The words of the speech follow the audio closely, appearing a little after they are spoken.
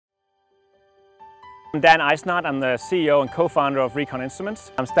I'm Dan Eisenhardt. I'm the CEO and co-founder of Recon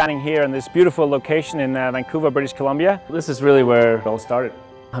Instruments. I'm standing here in this beautiful location in Vancouver, British Columbia. This is really where it all started.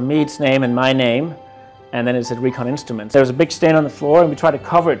 Hamid's name and my name, and then it said Recon Instruments. There was a big stain on the floor and we tried to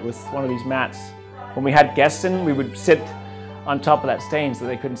cover it with one of these mats. When we had guests in, we would sit on top of that stain so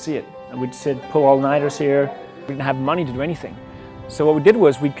they couldn't see it. And we'd sit, pull all-nighters here. We didn't have money to do anything. So what we did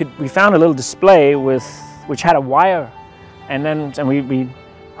was we found a little display which had a wire, and we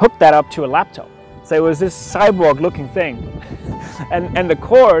hooked that up to a laptop. So it was this cyborg-looking thing, and the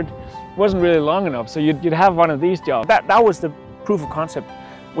cord wasn't really long enough, so you'd have one of these jobs. That was the proof of concept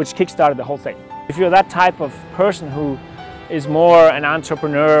which kick-started the whole thing. If you're that type of person who is more an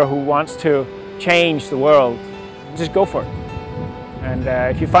entrepreneur who wants to change the world, just go for it. And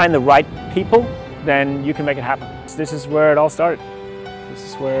if you find the right people, then you can make it happen. This is where it all started. This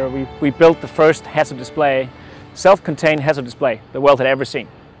is where we built the first heads-up display, self-contained heads-up display the world had ever seen.